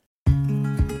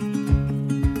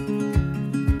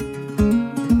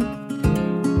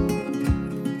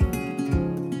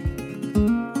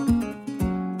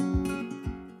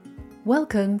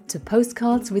Welcome to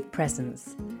Postcards with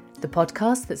Presence, the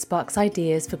podcast that sparks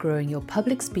ideas for growing your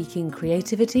public speaking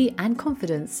creativity and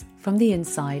confidence from the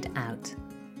inside out.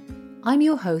 I'm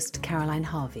your host, Caroline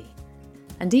Harvey,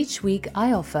 and each week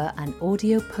I offer an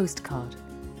audio postcard,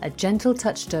 a gentle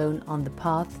touchstone on the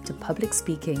path to public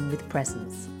speaking with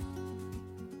presence.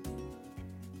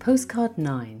 Postcard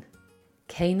 9,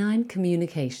 Canine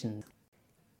Communication.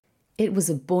 It was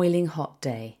a boiling hot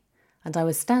day, and I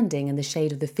was standing in the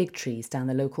shade of the fig trees down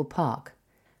the local park,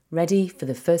 ready for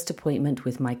the first appointment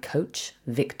with my coach,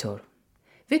 Victor.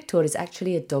 Victor is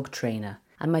actually a dog trainer,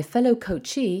 and my fellow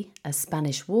coachee, a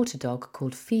Spanish water dog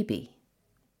called Phoebe.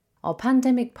 Our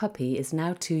pandemic puppy is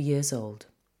now 2 years old.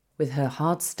 With her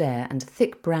hard stare and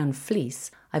thick brown fleece,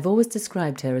 I've always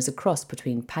described her as a cross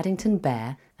between Paddington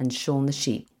Bear and Shaun the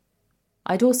Sheep.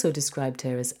 I'd also described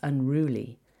her as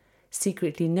unruly,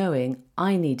 secretly knowing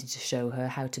I needed to show her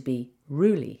how to be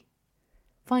ruly.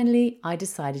 Finally, I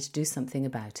decided to do something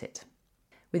about it.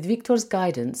 With Victor's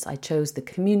guidance, I chose the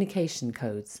communication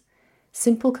codes,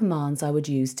 simple commands I would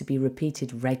use to be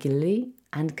repeated regularly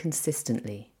and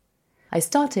consistently. I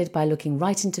started by looking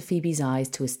right into Phoebe's eyes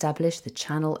to establish the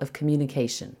channel of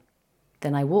communication.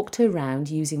 Then I walked her around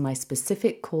using my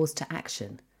specific calls to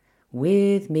action.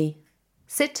 With me.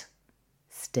 Sit.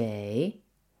 Stay.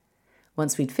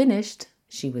 Once we'd finished,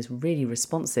 she was really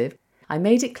responsive, I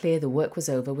made it clear the work was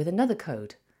over with another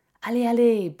code. Allez,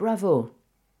 allez, bravo.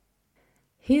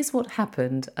 Here's what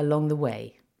happened along the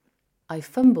way. I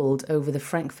fumbled over the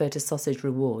Frankfurter sausage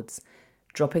rewards,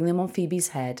 dropping them on Phoebe's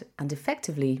head and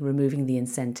effectively removing the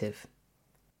incentive.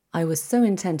 I was so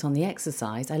intent on the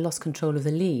exercise I lost control of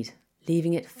the lead,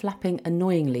 leaving it flapping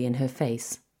annoyingly in her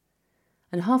face.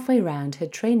 And halfway round, her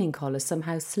training collar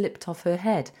somehow slipped off her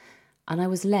head, and I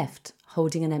was left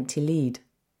holding an empty lead.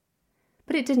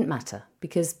 But it didn't matter,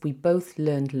 because we both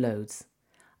learned loads.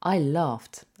 I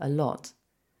laughed a lot,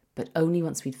 but only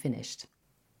once we'd finished.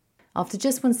 After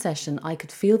just one session, I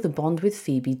could feel the bond with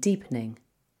Phoebe deepening.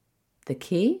 The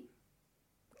key?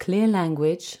 Clear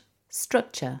language,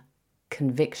 structure,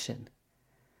 conviction.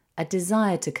 A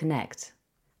desire to connect,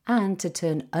 and to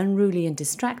turn unruly and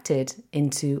distracted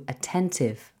into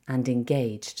attentive and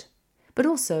engaged. But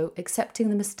also accepting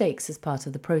the mistakes as part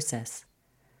of the process.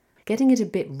 Getting it a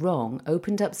bit wrong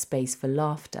opened up space for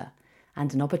laughter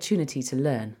and an opportunity to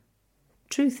learn.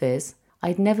 Truth is,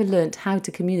 I'd never learnt how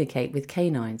to communicate with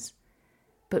canines.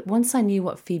 But once I knew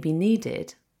what Phoebe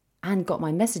needed and got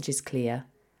my messages clear,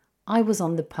 I was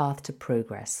on the path to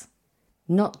progress.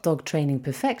 Not dog training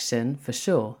perfection, for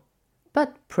sure,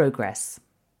 but progress.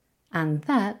 And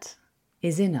that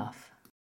is enough.